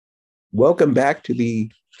Welcome back to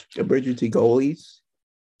the Emergency Goalies.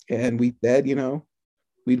 And we said,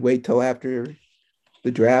 we'd wait till after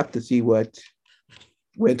the draft to see what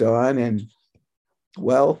went on. And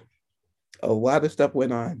well, a lot of stuff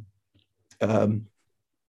went on. Um,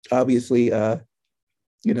 Obviously,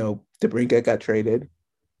 DeBrincat got traded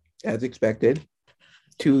as expected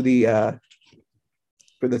to the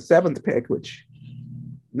for the seventh pick, which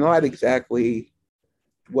not exactly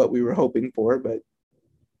what we were hoping for, but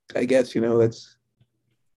I guess that's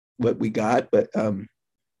what we got. But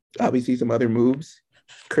obviously some other moves.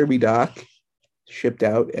 Kirby Dach shipped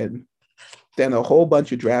out, and then a whole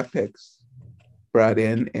bunch of draft picks brought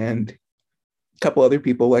in, and a couple other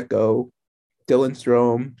people let go. Dylan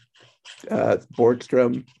Strome,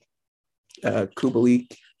 Borgstrom,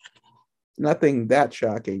 Kubalik. Nothing that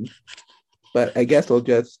shocking, but I guess I'll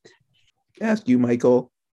just ask you, Michael,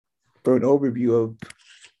 for an overview of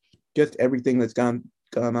just everything that's gone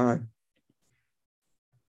on.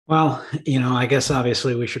 Well, I guess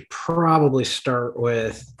obviously we should probably start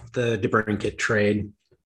with the DeBrincat trade.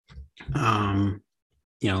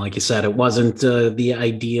 Like you said, it wasn't the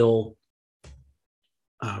ideal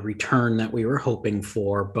return that we were hoping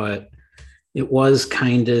for, but it was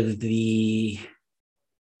kind of the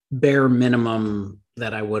bare minimum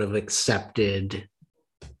that I would have accepted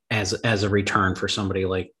as a return for somebody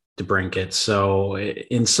like DeBrincat. So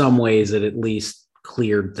in some ways, it at least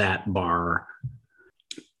cleared that bar.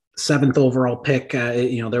 Seventh overall pick,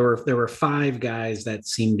 there were five guys that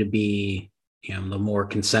seemed to be, the more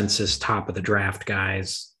consensus top of the draft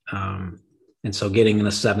guys. And so getting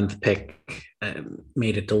the seventh pick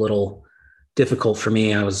made it a little difficult for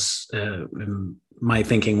me. My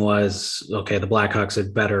thinking was, okay, the Blackhawks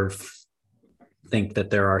had better think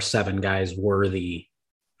that there are seven guys worthy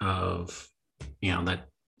of, that.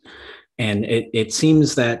 And it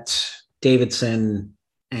seems that Davidson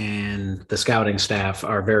and the scouting staff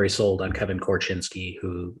are very sold on Kevin Korchinski,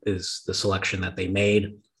 who is the selection that they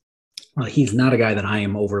made. He's not a guy that I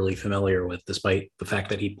am overly familiar with, despite the fact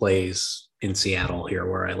that he plays in Seattle here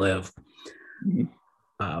where I live.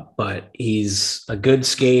 But he's a good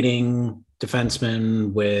skating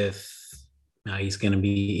defenseman he's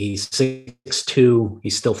 6'2".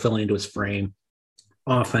 He's still filling into his frame.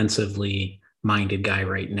 Offensively minded guy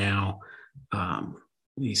right now.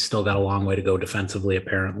 He's still got a long way to go defensively,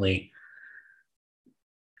 apparently.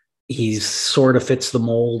 He sort of fits the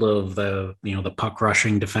mold of the puck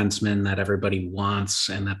rushing defenseman that everybody wants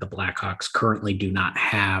and that the Blackhawks currently do not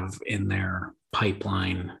have in their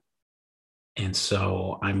pipeline. And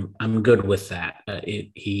so I'm good with that.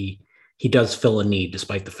 He does fill a need,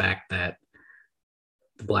 despite the fact that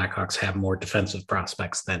the Blackhawks have more defensive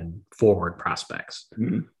prospects than forward prospects.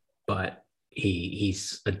 Mm-hmm. But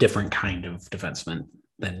he's a different kind of defenseman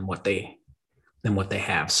than what they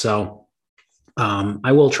have. So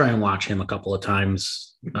I will try and watch him a couple of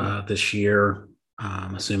times this year,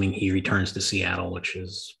 assuming he returns to Seattle, which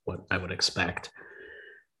is what I would expect.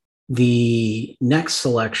 The next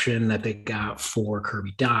selection that they got for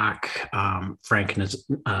Kirby Dach, Frank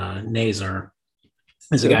Nazar,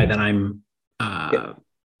 is a guy that I'm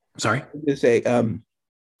sorry? To say,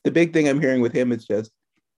 the big thing I'm hearing with him is just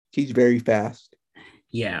he's very fast.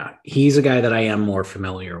 Yeah, he's a guy that I am more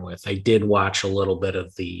familiar with. I did watch a little bit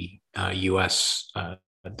of the U.S.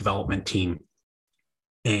 Development team,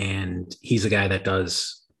 and he's a guy that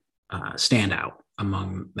does stand out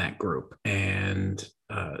among that group. And,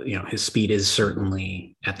 his speed is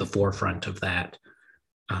certainly at the forefront of that.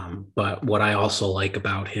 But what I also like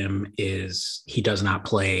about him is he does not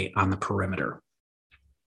play on the perimeter.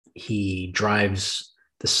 He drives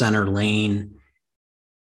the center lane,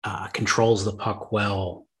 controls the puck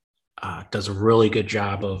well, does a really good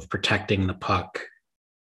job of protecting the puck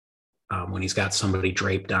when he's got somebody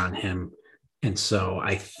draped on him. And so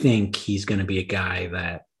I think he's going to be a guy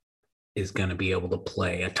that is going to be able to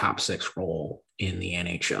play a top six role in the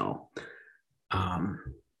NHL.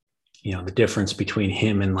 The difference between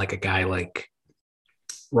him and like a guy like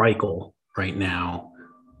Reichel right now,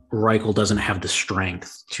 Reichel doesn't have the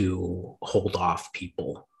strength to hold off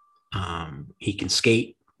people. He can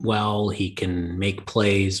skate well, he can make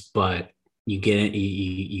plays, but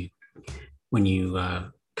when you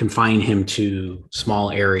confine him to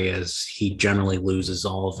small areas, he generally loses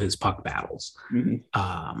all of his puck battles.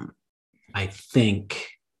 Mm-hmm. I think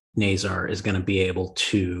Nazar is going to be able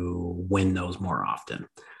to win those more often.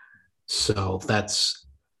 So that's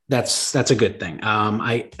a good thing.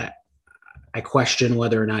 I question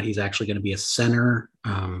whether or not he's actually going to be a center.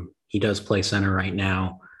 He does play center right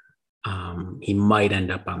now. He might end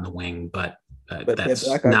up on the wing, but But that's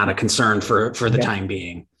not a concern for the time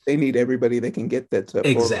being. They need everybody they can get that's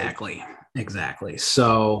exactly.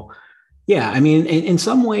 So, yeah, I mean, in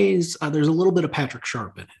some ways, there's a little bit of Patrick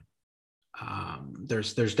Sharp in it.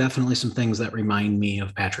 There's definitely some things that remind me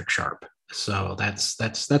of Patrick Sharp. So that's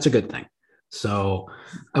a good thing. So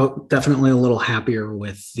definitely a little happier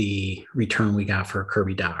with the return we got for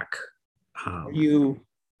Kirby Dach.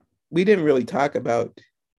 We didn't really talk about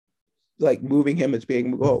like moving him as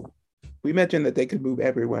being, well, we mentioned that they could move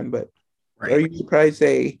everyone, but right. Are you surprised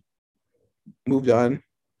they moved on?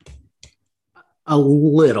 A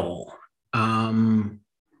little.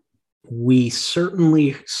 We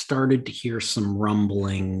certainly started to hear some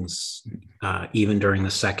rumblings even during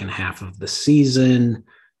the second half of the season.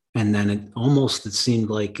 And then it seemed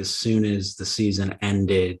like as soon as the season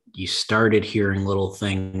ended, you started hearing little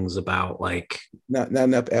things about like not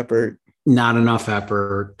enough effort,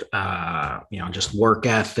 just work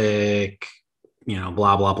ethic,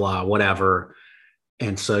 blah, blah, blah, whatever.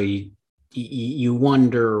 And so you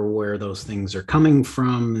wonder where those things are coming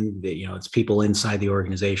from. It's people inside the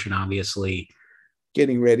organization, obviously.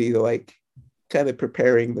 Getting ready to like kind of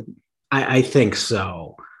preparing. I think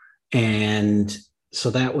so. And so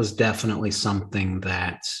that was definitely something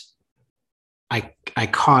that I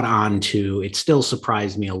caught on to. It still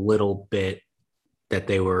surprised me a little bit that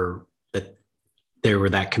they were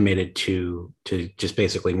that committed to just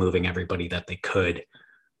basically moving everybody that they could.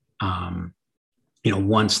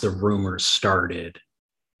 Once the rumors started,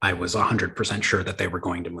 I was 100% sure that they were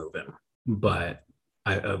going to move him. But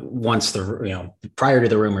prior to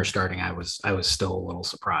the rumors starting, I was still a little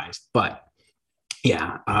surprised. But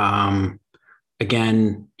yeah,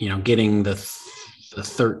 again, getting the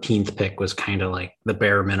 13th pick was kind of like the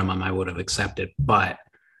bare minimum I would have accepted. But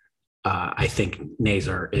I think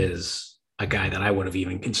Nazar is a guy that I would have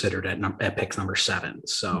even considered at pick number 7.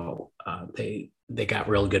 So they got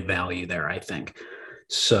real good value there, I think.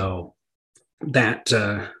 So that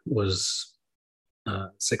was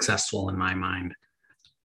successful in my mind.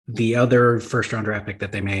 The other first round draft pick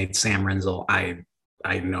that they made, Sam Rinzel,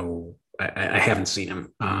 I know I haven't seen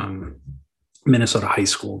him. Minnesota high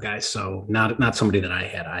school guy, so not somebody that I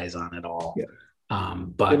had eyes on at all. Yeah.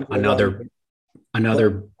 But another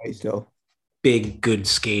big, good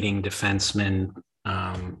skating defenseman,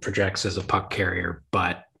 projects as a puck carrier,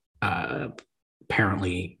 but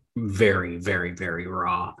apparently very, very, very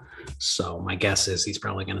raw. So my guess is he's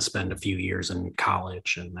probably going to spend a few years in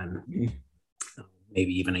college and then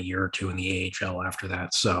maybe even a year or two in the AHL after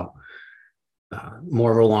that. So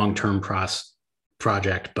more of a long-term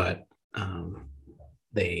project, but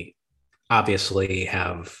they obviously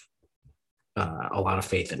have a lot of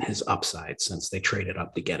faith in his upside since they traded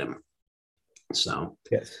up to get him. So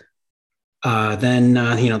yes. Then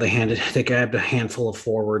they grabbed a handful of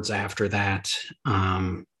forwards after that.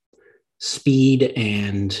 Speed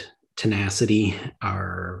and tenacity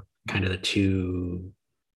are kind of the two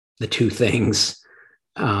things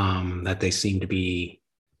that they seem to be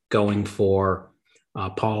going for.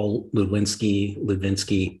 Paul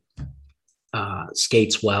Ludwinski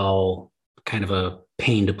skates well, kind of a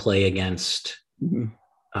pain to play against. Mm-hmm.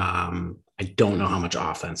 I don't know how much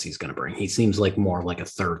offense he's going to bring. He seems like more like a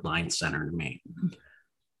third line center to me.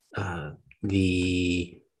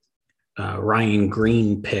 The Ryan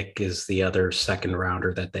Green pick is the other second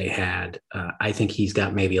rounder that they had. I think he's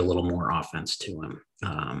got maybe a little more offense to him.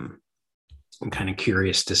 I'm kind of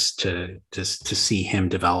curious to see him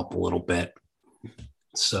develop a little bit.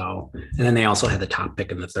 So, and then they also had the top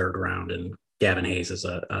pick in the third round, and Gavin Hayes is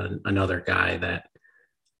another guy that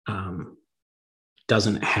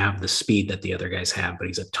doesn't have the speed that the other guys have, but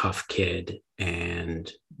he's a tough kid and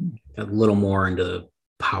a little more into the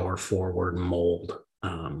power forward mold.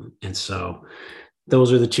 And so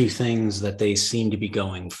those are the two things that they seem to be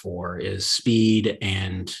going for, is speed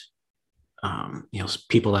and,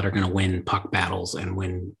 people that are going to win puck battles and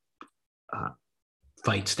win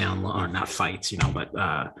fights down low, or not fights, but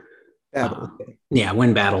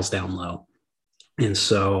win battles down low. And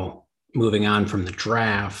so moving on from the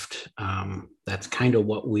draft, that's kind of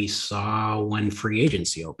what we saw when free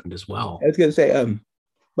agency opened as well. I was going to say,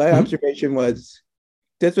 my observation was,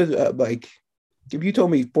 this was like, if you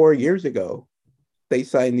told me 4 years ago they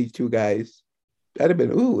signed these two guys, I'd have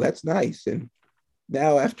been, ooh, that's nice. And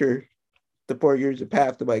now after the 4 years have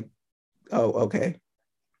passed, I'm like, oh, okay.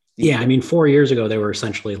 Yeah, I mean, 4 years ago, they were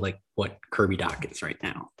essentially like what Kirby Dach is right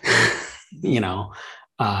now. They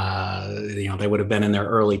would have been in their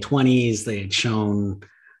early 20s. They had shown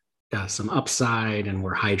some upside and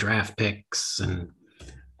were high draft picks. And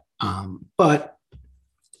but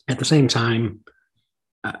at the same time,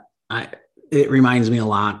 it reminds me a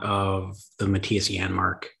lot of the Matthias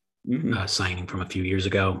Janmark Mm-hmm. signing from a couple of years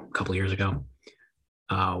ago,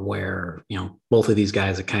 where, both of these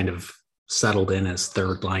guys have kind of settled in as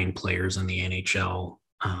third line players in the NHL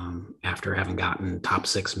after having gotten top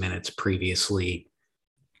 6 minutes previously.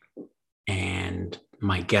 And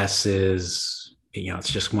my guess is,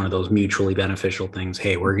 it's just one of those mutually beneficial things.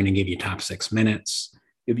 Hey, we're going to give you top 6 minutes.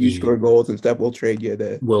 If you score goals and stuff, we'll trade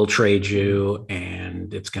you. We'll trade you,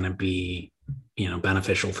 and it's going to be,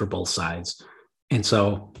 beneficial for both sides. And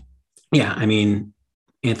so, yeah, I mean,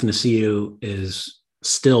 Athanasiou is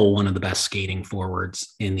still one of the best skating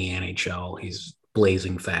forwards in the NHL. He's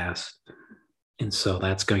blazing fast. And so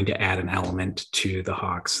that's going to add an element to the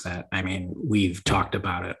Hawks that, I mean, we've talked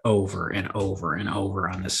about it over and over and over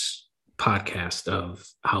on this podcast of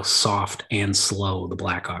how soft and slow the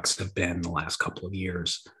Blackhawks have been the last couple of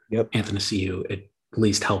years. Yep. Athanasiou at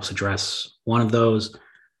least helps address one of those.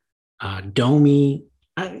 Domi,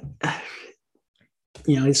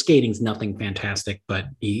 his skating's nothing fantastic, but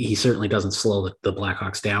he certainly doesn't slow the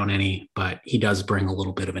Blackhawks down any, but he does bring a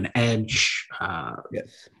little bit of an edge,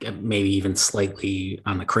 yes, maybe even slightly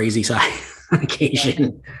on the crazy side on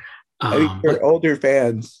occasion. I mean, for older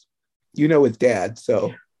fans, his dad,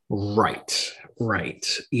 so. Right.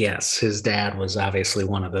 Yes, his dad was obviously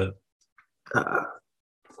one of the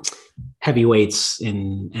heavyweights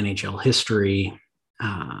in NHL history,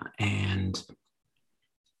 and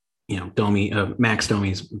Max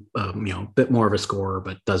Domi's a bit more of a scorer,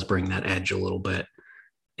 but does bring that edge a little bit.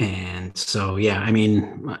 And so, yeah, I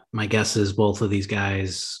mean, my guess is both of these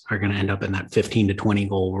guys are going to end up in that 15 to 20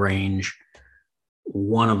 goal range.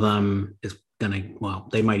 One of them is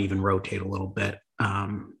they might even rotate a little bit.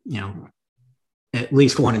 At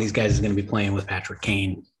least one of these guys is going to be playing with Patrick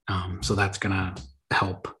Kane. So that's going to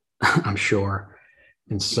help, I'm sure.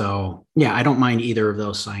 And so, yeah, I don't mind either of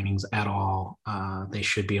those signings at all. They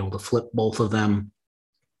should be able to flip both of them.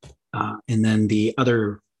 And then the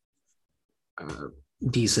other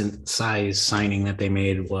decent size signing that they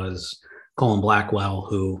made was Colin Blackwell,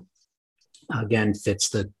 who again fits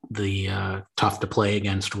the tough to play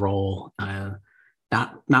against role.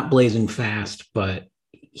 Not blazing fast, but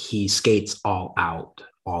he skates all out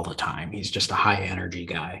all the time. He's just a high energy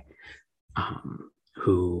guy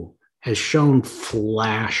who has shown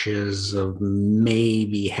flashes of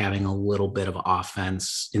maybe having a little bit of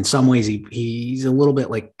offense. In some ways, he's a little bit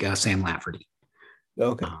like Sam Lafferty.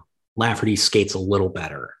 Okay. Lafferty skates a little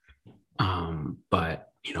better, but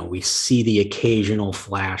we see the occasional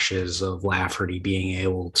flashes of Lafferty being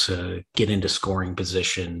able to get into scoring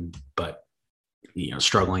position, but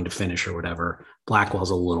struggling to finish or whatever. Blackwell's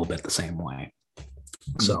a little bit the same way.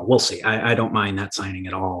 So we'll see. I don't mind that signing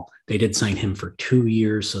at all. They did sign him for 2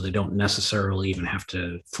 years, so they don't necessarily even have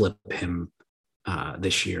to flip him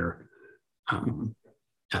this year.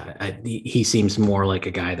 He seems more like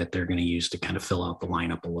a guy that they're going to use to kind of fill out the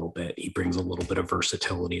lineup a little bit. He brings a little bit of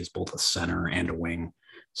versatility as both a center and a wing.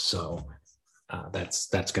 So that's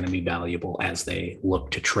going to be valuable as they look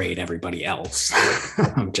to trade everybody else.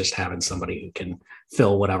 Just having somebody who can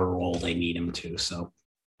fill whatever role they need him to. So.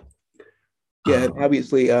 Yeah,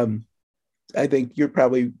 obviously, I think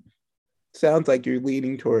sounds like you're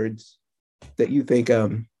leaning towards that you think it's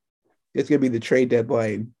going to be the trade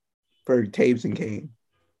deadline for Taves and Kane.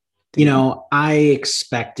 I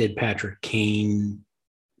expected Patrick Kane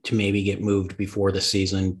to maybe get moved before the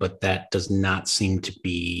season, but that does not seem to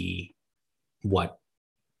be what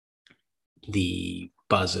the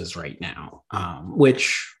buzz is right now,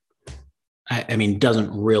 which, I mean,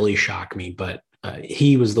 doesn't really shock me, but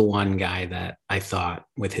he was the one guy that I thought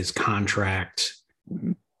with his contract,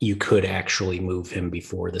 you could actually move him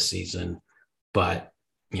before the season. But,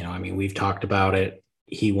 we've talked about it.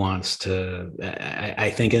 He wants to, I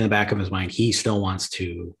think in the back of his mind, he still wants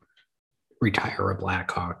to retire a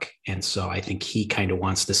Blackhawk. And so I think he kind of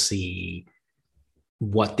wants to see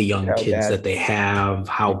what the young kids that they have,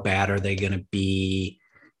 how bad are they going to be?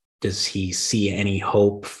 Does he see any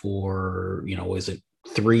hope for, is it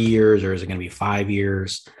 3 years or is it going to be 5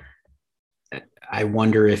 years? I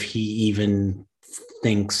wonder if he even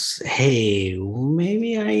thinks, hey,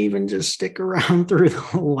 maybe I even just stick around through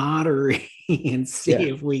the lottery and see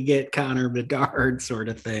if we get Connor Bedard sort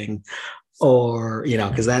of thing. Or,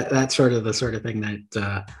 because that's sort of the sort of thing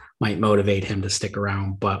that might motivate him to stick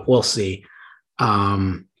around, but we'll see.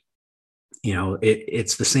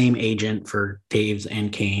 It's the same agent for Taves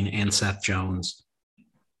and Kane and Seth Jones.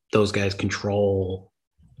 Those guys control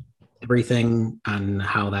everything on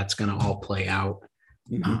how that's going to all play out.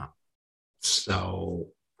 So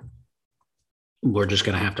we're just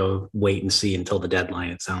going to have to wait and see until the deadline,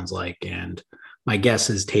 it sounds like. And My guess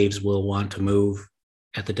is Taves will want to move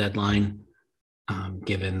at the deadline,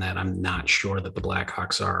 given that I'm not sure that the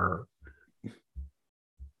Blackhawks are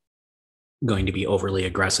going to be overly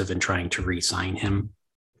aggressive in trying to re-sign him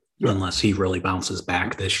unless he really bounces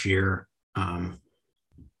back this year.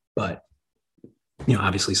 But,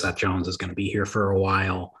 obviously Seth Jones is going to be here for a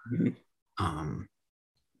while.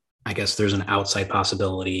 I guess there's an outside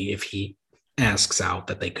possibility if he asks out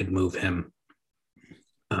that they could move him.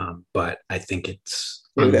 But I think it's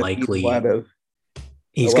unlikely.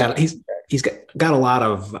 He's got a lot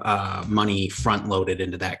of money front loaded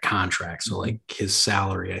into that contract. So like his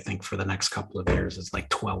salary, I think for the next couple of years is like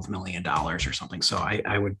 $12 million or something. So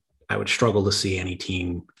I would struggle to see any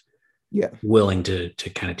team willing to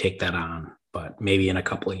kind of take that on. But maybe in a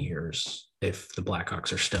couple of years, if the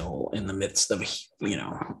Blackhawks are still in the midst of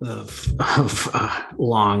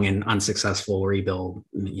long and unsuccessful rebuild,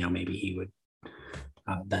 maybe he would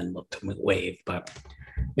then look to waive. But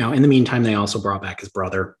in the meantime, they also brought back his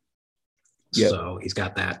brother, so he's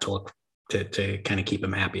got that to look to kind of keep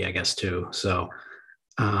him happy, I guess, too. So,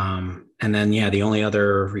 and then the only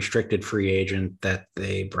other restricted free agent that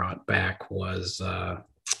they brought back was now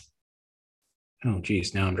I'm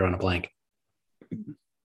drawing a blank.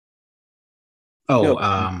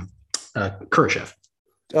 Kurashev.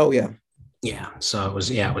 Oh yeah. Yeah. So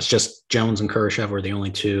it was just Jones and Kurashev were the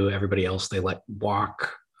only two. Everybody else they let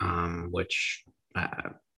walk, which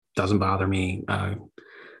doesn't bother me.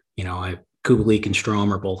 Kubalik and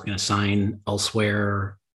Strome are both going to sign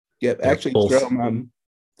elsewhere. Yep. Actually, Strome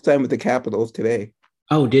signed with the Capitals today.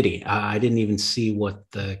 Oh, did he? I didn't even see what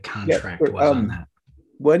the contract was on that.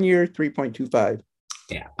 1 year, 3.25.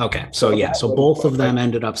 Yeah. Okay. So both of them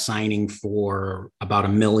ended up signing for about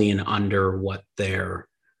 $1 million under what their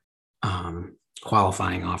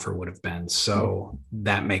qualifying offer would have been. So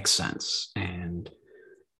that makes sense. And,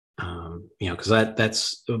 because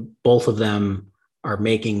that's both of them are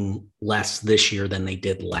making less this year than they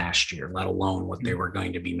did last year, let alone what they were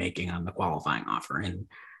going to be making on the qualifying offer. And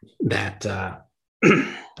that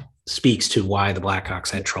speaks to why the Blackhawks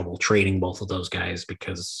had trouble trading both of those guys,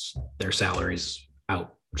 because their salaries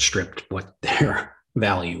outstripped what their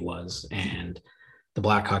value was. And the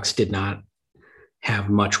Blackhawks did not have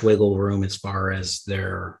much wiggle room as far as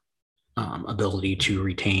their ability to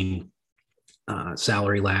retain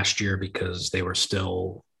salary last year, because they were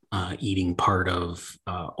still eating part of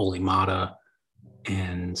Olimata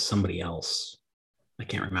and somebody else. I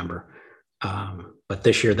can't remember. But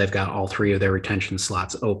this year they've got all three of their retention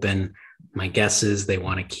slots open. My guess is they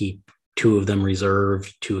want to keep two of them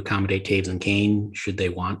reserved to accommodate Taves and Kane, should they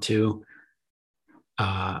want to,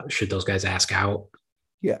 should those guys ask out.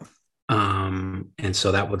 Yeah. And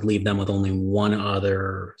so that would leave them with only one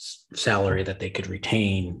other salary that they could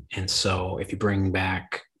retain. And so if you bring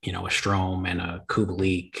back, a Strome and a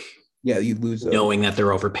Kubalik, you lose them. Knowing that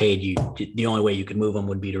they're overpaid, the only way you could move them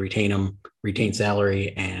would be to retain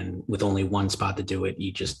salary. And with only one spot to do it,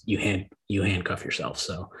 you handcuff yourself.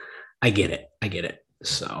 So I get it.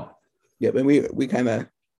 So. Yeah, but we kind of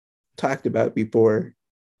talked about before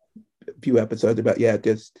a few episodes about,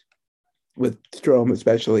 just with Strome,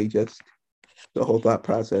 especially just the whole thought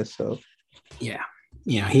process. So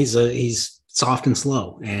he's soft and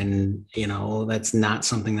slow, and that's not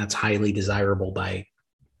something that's highly desirable by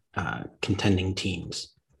contending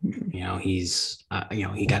teams. He's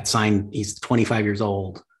he got signed. He's 25 years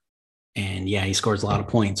old, and he scores a lot of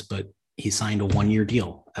points, but he signed a 1-year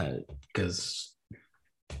deal because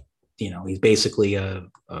he's basically a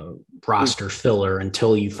roster filler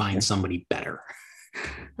until you find somebody better.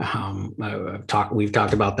 We've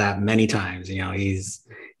talked about that many times.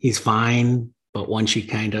 He's fine, but once you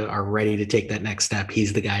kind of are ready to take that next step,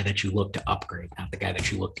 he's the guy that you look to upgrade, not the guy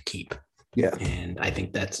that you look to keep. Yeah. And I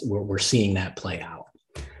think that's where we're seeing that play out.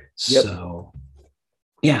 Yep. So,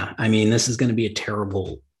 this is going to be a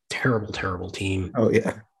terrible, terrible, terrible team. Oh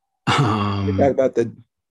yeah. Talk about the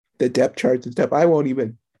depth charts and stuff. I won't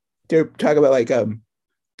even talk about I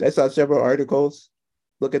saw several articles.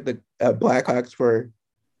 Look at the Blackhawks for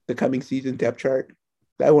the coming season depth chart.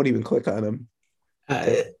 I won't even click on them.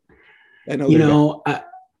 I know.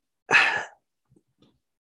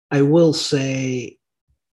 I will say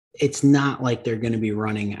it's not like they're going to be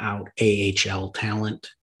running out AHL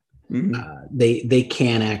talent. Mm-hmm. They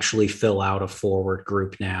can actually fill out a forward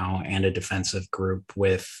group now and a defensive group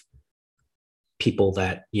with people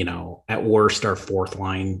that, at worst are fourth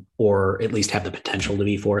line, or at least have the potential to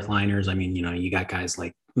be fourth liners. I mean, you got guys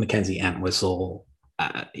like Mackenzie Entwistle.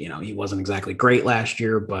 He wasn't exactly great last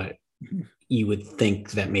year, but you would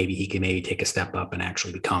think that maybe he could take a step up and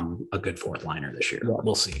actually become a good fourth liner this year. Yeah.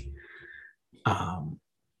 We'll see.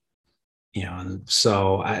 And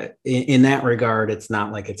so in that regard, it's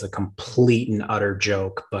not like it's a complete and utter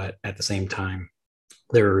joke, but at the same time,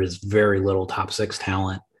 there is very little top six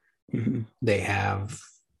talent. Mm-hmm. They have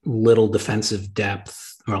little defensive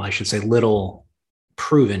depth, or I should say little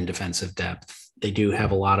proven defensive depth. They do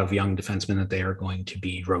have a lot of young defensemen that they are going to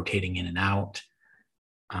be rotating in and out.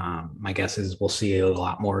 My guess is we'll see a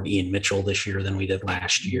lot more of Ian Mitchell this year than we did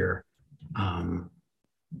last year.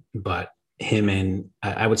 But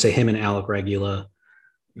I would say him and Alec Regula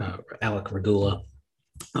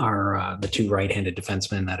are the two right-handed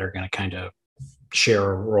defensemen that are going to kind of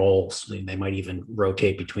share roles. They might even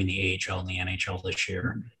rotate between the AHL and the NHL this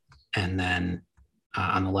year. And then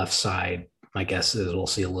on the left side, my guess is we'll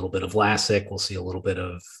see a little bit of Vlasic. We'll see a little bit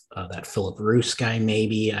of that Philip Roos guy,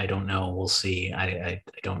 maybe. I don't know. We'll see. I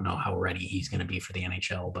don't know how ready he's going to be for the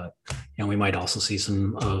NHL, but we might also see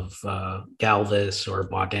some of Galvis or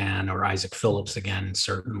Baudin or Isaac Phillips again.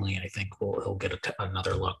 Certainly, I think he'll get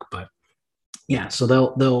another look. But yeah, so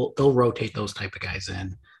they'll rotate those type of guys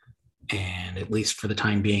in, and at least for the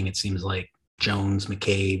time being, it seems like Jones,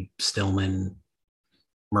 McCabe, Stillman,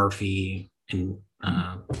 Murphy, and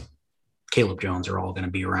Caleb Jones are all going to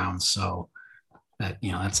be around. So that,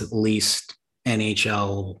 that's at least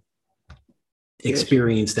experienced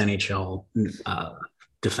NHL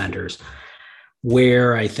defenders.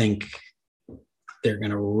 Where I think they're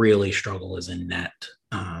going to really struggle is in net.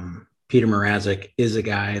 Peter Mrazek is a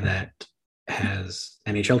guy that has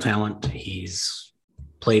NHL talent. He's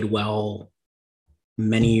played well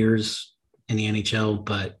many years in the NHL,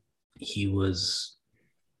 but he was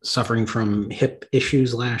suffering from hip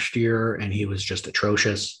issues last year, and he was just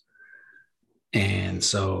atrocious. And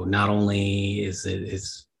so not only is it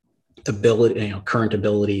his ability, current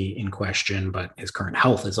ability in question, but his current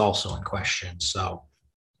health is also in question. So,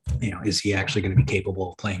 is he actually going to be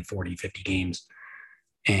capable of playing 40, 50 games?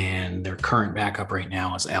 And their current backup right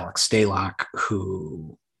now is Alex Stalock,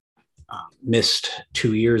 who missed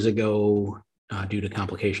 2 years ago due to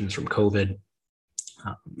complications from COVID.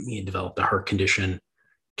 He had developed a heart condition,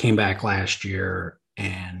 came back last year,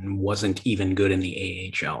 and wasn't even good in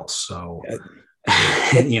the AHL. So,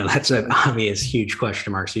 that's an obvious huge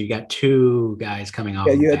question mark. So you got two guys coming off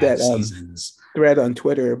you bad had that seasons. Thread on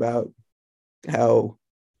Twitter about how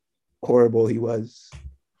horrible he was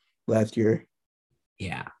last year.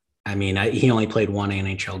 Yeah. I mean, he only played one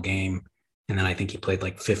NHL game, and then I think he played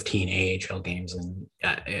like 15 AHL games, and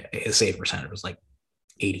his save percentage was like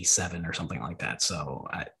 87 or something like that. So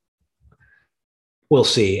we'll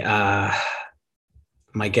see.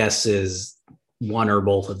 My guess is one or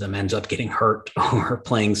both of them ends up getting hurt or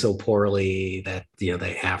playing so poorly that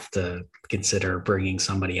they have to consider bringing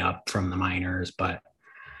somebody up from the minors. But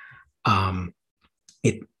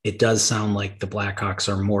it does sound like the Blackhawks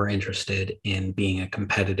are more interested in being a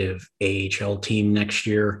competitive AHL team next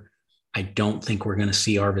year. I don't think we're going to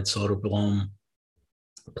see Arvid Soderblom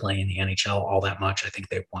play in the NHL all that much. I think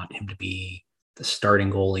they want him to be the starting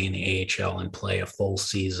goalie in the AHL and play a full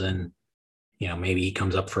season. Maybe he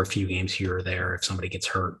comes up for a few games here or there if somebody gets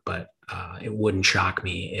hurt, but it wouldn't shock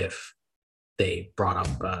me if they brought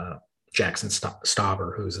up Jackson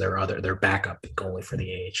Stauber, who's their backup goalie for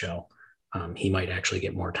the AHL. He might actually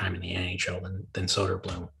get more time in the NHL than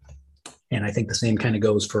Soderblom. And I think the same kind of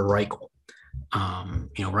goes for Reichel.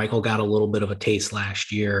 Reichel got a little bit of a taste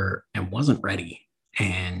last year and wasn't ready.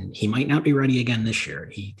 And he might not be ready again this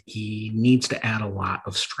year. He needs to add a lot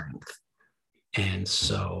of strength. And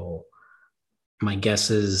so my guess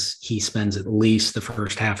is he spends at least the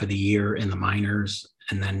first half of the year in the minors,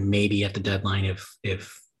 and then maybe at the deadline,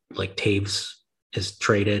 if like Taves is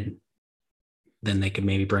traded, then they could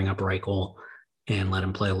maybe bring up Reichel and let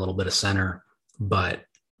him play a little bit of center. But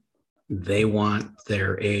they want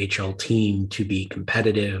their AHL team to be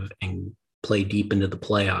competitive and play deep into the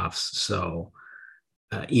playoffs. So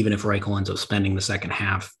even if Reichel ends up spending the second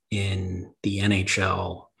half in the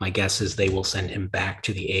NHL, my guess is they will send him back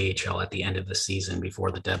to the AHL at the end of the season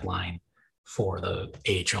before the deadline for the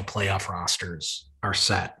AHL playoff rosters are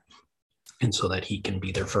set. And so that he can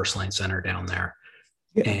be their first line center down there.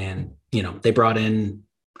 Yeah. And, they brought in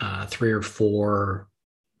 3 or 4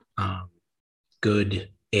 good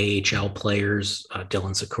AHL players.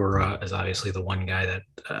 Dylan Sakura is obviously the one guy that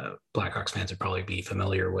Blackhawks fans would probably be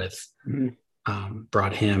familiar with. Mm-hmm.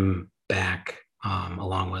 Brought him back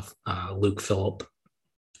along with Luke Phillip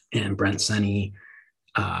and Brent Seney.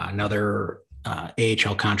 Another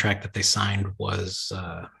AHL contract that they signed was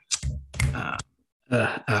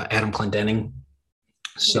Adam Clendenning.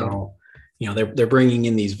 So, they're bringing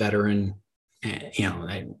in these veteran,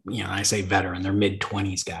 I say veteran, they're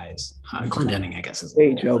mid-20s guys. Clendenning, I guess, is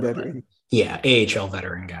AHL veteran. Yeah, AHL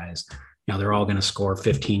veteran guys. they're all going to score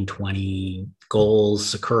 15, 20 goals.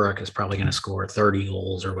 Sakura is probably going to score 30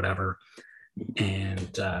 goals or whatever. And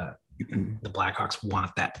the Blackhawks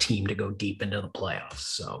want that team to go deep into the playoffs.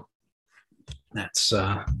 So that's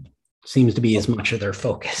seems to be as much of their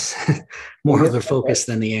focus, more of their focus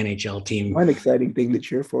than the NHL team. One exciting thing to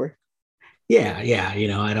cheer for. Yeah.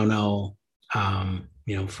 I don't know,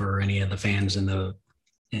 for any of the fans in the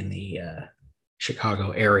Chicago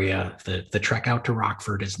area, the trek out to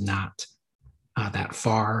Rockford is not that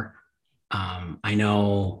far. I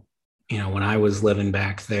know, when I was living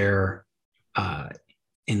back there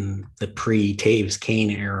in the pre-Taves Kane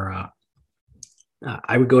era,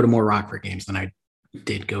 I would go to more Rockford games than I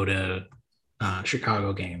did go to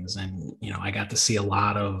Chicago games. And, I got to see a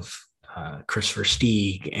lot of Christopher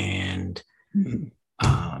Stieg and,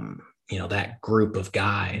 that group of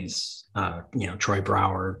guys, Troy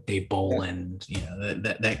Brouwer, Dave Boland,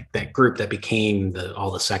 that group that became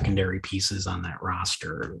all the secondary pieces on that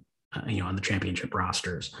roster, on the championship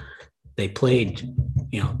rosters. They played,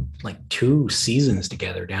 like 2 seasons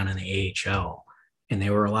together down in the AHL, and they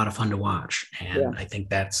were a lot of fun to watch. And I think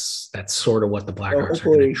that's sort of what the Blackhawks are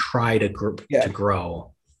going to try to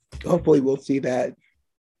grow. Hopefully we'll see that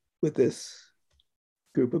with this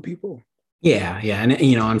group of people. Yeah. And,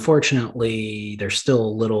 unfortunately, they're still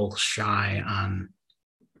a little shy on,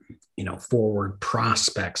 forward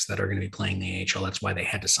prospects that are going to be playing the AHL. That's why they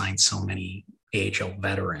had to sign so many AHL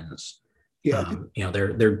veterans. Yeah.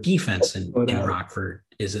 Their defense in Rockford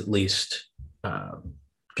is at least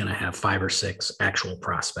going to have 5 or 6 actual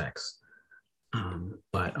prospects.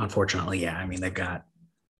 But unfortunately, they've got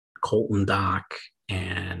Colton Dach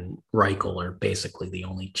and Reichel are basically the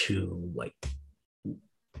only 2 like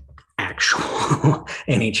actual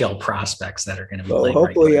NHL prospects that are going to be playing.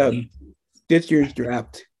 Hopefully, this year's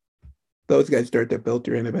draft, those guys start to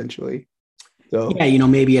filter in eventually. So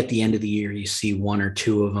maybe at the end of the year you see 1 or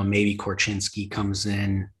 2 of them. Maybe Korchinski comes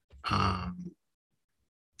in. I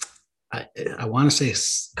want to say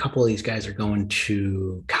a couple of these guys are going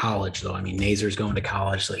to college, though. I mean, Nazer's going to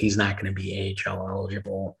college, so he's not going to be AHL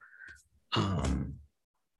eligible. I'm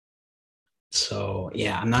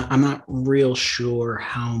not real sure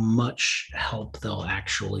how much help they'll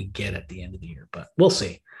actually get at the end of the year, but we'll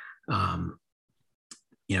see.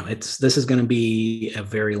 This is going to be a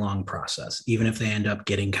very long process. Even if they end up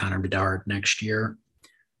getting Connor Bedard next year,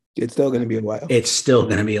 it's still going to be a while. It's still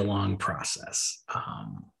going to be a long process.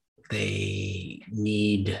 They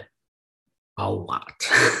need a lot.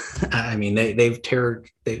 I mean, they've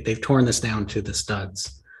torn this down to the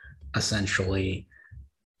studs, essentially.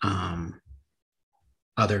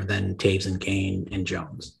 Other than Taves and Kane and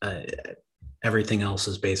Jones, everything else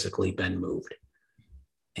has basically been moved.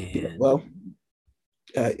 And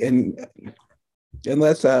and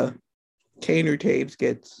unless Kane or Taves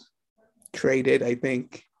gets traded, I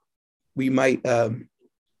think we might go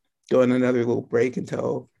on another little break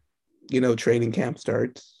until training camp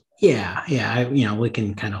starts. Yeah. We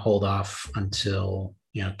can kind of hold off until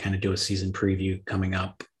kind of do a season preview coming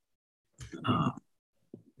up.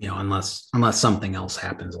 Unless something else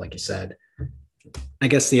happens, like you said. I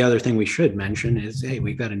guess the other thing we should mention is, hey,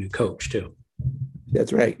 we've got a new coach too.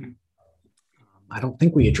 That's right. I don't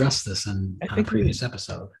think we addressed this on a previous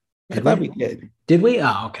episode. I thought we did. Did we?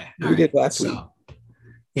 Oh, okay. We did last week.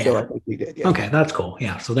 Yeah. So I think we did. Yeah. Okay, that's cool.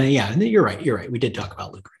 Yeah. So then, you're right. We did talk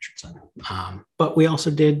about Luke Richardson. But we also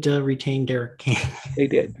did retain Derek King. They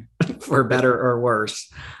did. For better or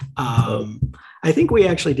worse. I think we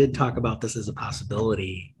actually did talk about this as a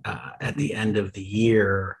possibility at the end of the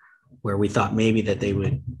year, where we thought maybe that they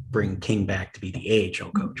would bring King back to be the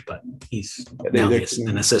AHL coach, but he's now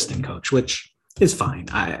an assistant coach, which is fine.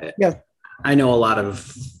 I know a lot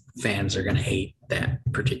of fans are going to hate that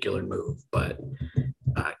particular move, but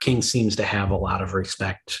King seems to have a lot of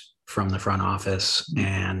respect from the front office,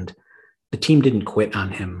 and the team didn't quit on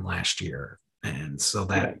him last year. And so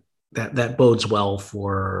that bodes well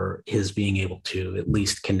for his being able to at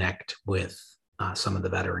least connect with some of the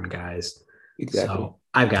veteran guys. Exactly. So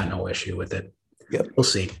I've got no issue with it. Yep. We'll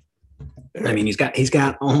see. I mean, he's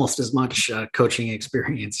got almost as much coaching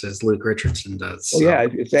experience as Luke Richardson does. So. Well, yeah,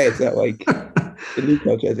 I'd say it's not like the new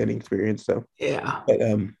coach has any experience. So yeah. But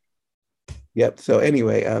yep. So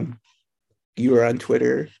anyway, you are on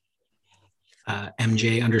Twitter.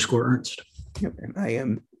 MJ_Ernst. Yep, and I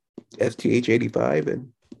am STH85,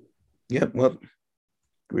 and yep. Well,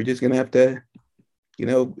 we're just gonna have to,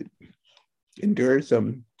 endure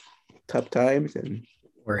some tough times, and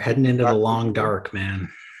we're heading into the long dark, man.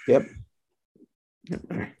 Yep.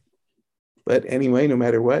 But anyway, no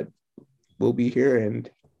matter what, we'll be here, and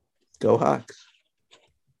go Hawks.